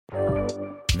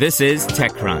This is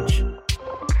TechCrunch.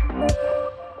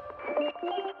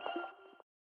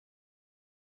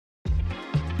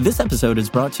 This episode is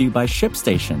brought to you by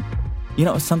ShipStation. You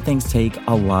know, some things take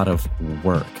a lot of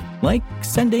work, like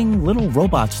sending little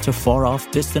robots to far-off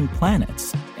distant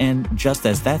planets. And just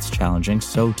as that's challenging,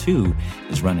 so too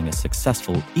is running a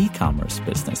successful e-commerce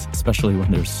business, especially when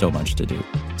there's so much to do.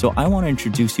 So I want to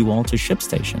introduce you all to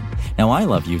ShipStation. Now, I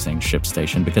love using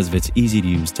ShipStation because of its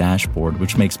easy-to-use dashboard,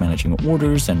 which makes managing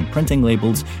orders and printing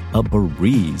labels a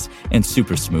breeze and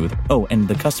super smooth. Oh, and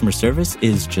the customer service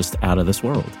is just out of this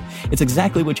world. It's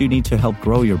exactly what you need to help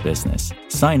grow your business.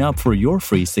 Sign up for your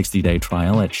free 60-day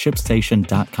trial at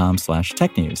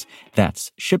shipstation.com/technews.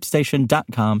 That's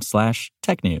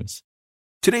shipstation.com/technews.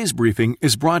 Today's briefing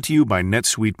is brought to you by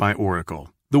NetSuite by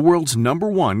Oracle, the world's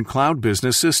 #1 cloud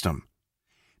business system.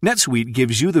 NetSuite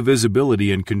gives you the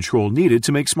visibility and control needed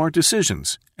to make smart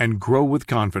decisions and grow with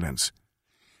confidence.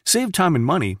 Save time and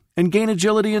money and gain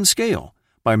agility and scale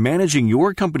by managing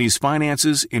your company's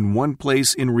finances in one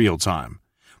place in real time,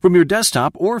 from your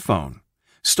desktop or phone.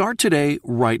 Start today,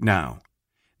 right now.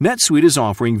 NetSuite is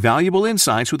offering valuable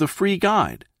insights with a free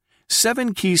guide.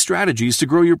 7 key strategies to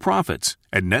grow your profits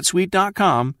at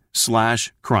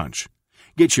netsuite.com/crunch.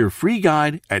 Get your free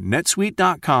guide at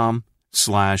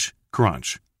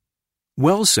netsuite.com/crunch.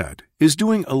 WellSet is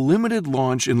doing a limited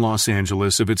launch in Los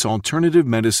Angeles of its alternative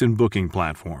medicine booking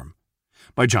platform.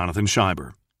 By Jonathan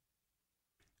Scheiber.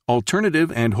 Alternative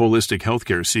and holistic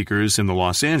healthcare seekers in the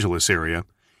Los Angeles area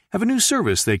have a new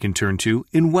service they can turn to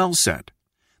in WellSet,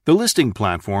 the listing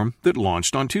platform that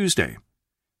launched on Tuesday.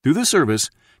 Through the service,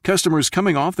 customers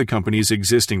coming off the company's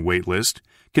existing waitlist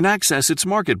can access its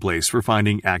marketplace for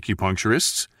finding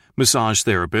acupuncturists, massage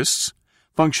therapists,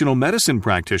 functional medicine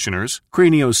practitioners,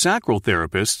 craniosacral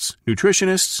therapists,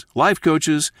 nutritionists, life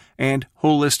coaches, and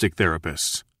holistic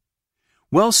therapists.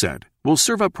 WellSet will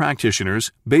serve up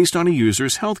practitioners based on a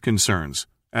user's health concerns,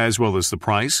 as well as the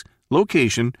price,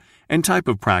 location, and type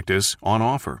of practice on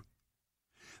offer.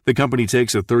 The company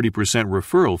takes a 30%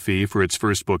 referral fee for its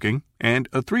first booking and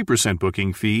a 3%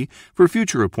 booking fee for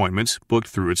future appointments booked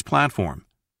through its platform.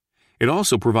 It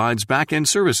also provides back-end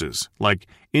services like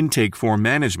intake form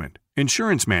management,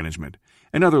 insurance management,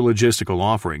 and other logistical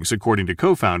offerings, according to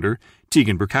co-founder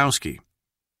Tegan Burkowski.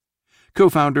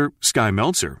 Co-founder Sky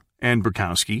Meltzer and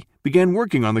Burkowski began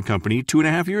working on the company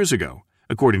 2.5 years ago,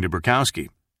 according to Burkowski.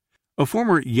 A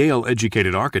former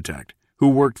Yale-educated architect who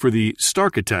worked for the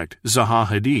starchitect Zaha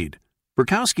Hadid,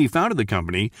 Burkowski founded the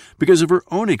company because of her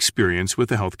own experience with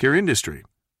the healthcare industry.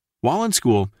 While in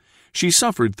school, she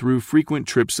suffered through frequent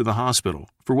trips to the hospital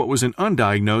for what was an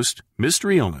undiagnosed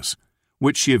mystery illness,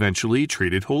 which she eventually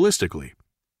treated holistically.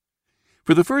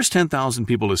 For the first 10,000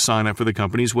 people to sign up for the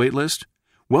company's waitlist,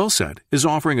 WellSet is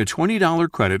offering a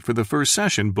 $20 credit for the first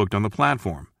session booked on the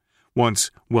platform,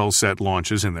 once WellSet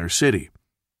launches in their city.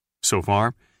 So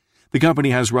far, the company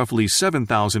has roughly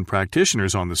 7,000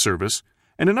 practitioners on the service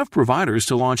and enough providers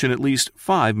to launch in at least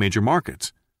 5 major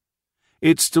markets.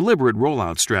 Its deliberate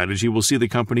rollout strategy will see the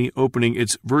company opening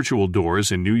its virtual doors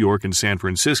in New York and San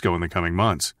Francisco in the coming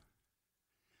months.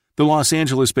 The Los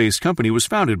Angeles-based company was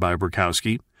founded by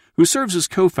Burkowski, who serves as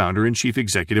co-founder and chief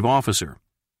executive officer.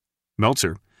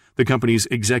 Meltzer, the company's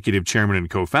executive chairman and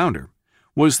co-founder,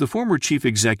 was the former chief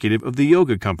executive of the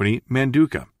yoga company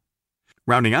Manduka.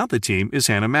 Rounding out the team is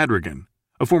Hannah Madrigan,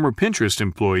 a former Pinterest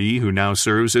employee who now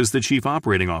serves as the chief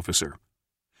operating officer.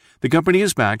 The company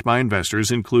is backed by investors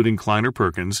including Kleiner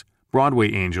Perkins,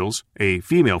 Broadway Angels, a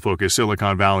female-focused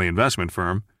Silicon Valley investment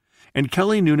firm, and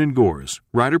Kelly Noonan Gores,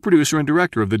 writer, producer, and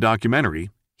director of the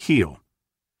documentary Heal.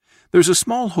 There's a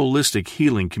small holistic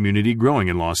healing community growing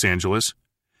in Los Angeles.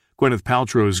 Gwyneth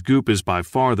Paltrow's Goop is by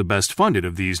far the best funded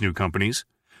of these new companies,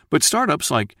 but startups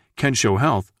like Kensho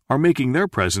Health are making their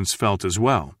presence felt as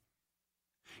well.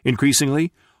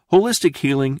 Increasingly, holistic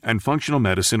healing and functional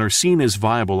medicine are seen as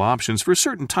viable options for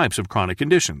certain types of chronic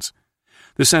conditions.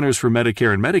 The Centers for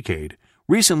Medicare and Medicaid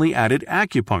recently added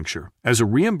acupuncture as a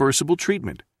reimbursable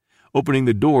treatment, opening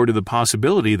the door to the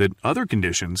possibility that other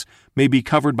conditions may be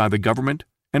covered by the government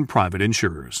and private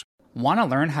insurers. Want to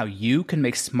learn how you can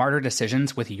make smarter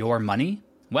decisions with your money?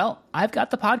 Well, I've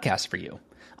got the podcast for you.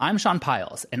 I'm Sean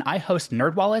Piles, and I host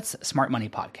NerdWallet's Smart Money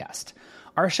Podcast.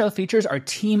 Our show features our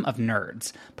team of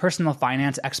nerds, personal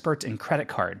finance experts in credit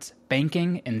cards,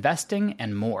 banking, investing,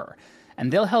 and more.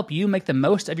 And they'll help you make the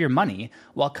most of your money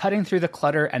while cutting through the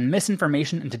clutter and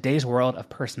misinformation in today's world of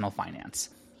personal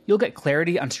finance. You'll get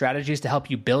clarity on strategies to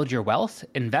help you build your wealth,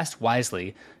 invest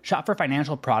wisely, shop for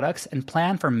financial products, and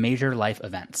plan for major life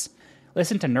events.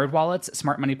 Listen to NerdWallet's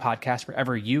Smart Money Podcast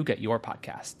wherever you get your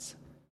podcasts.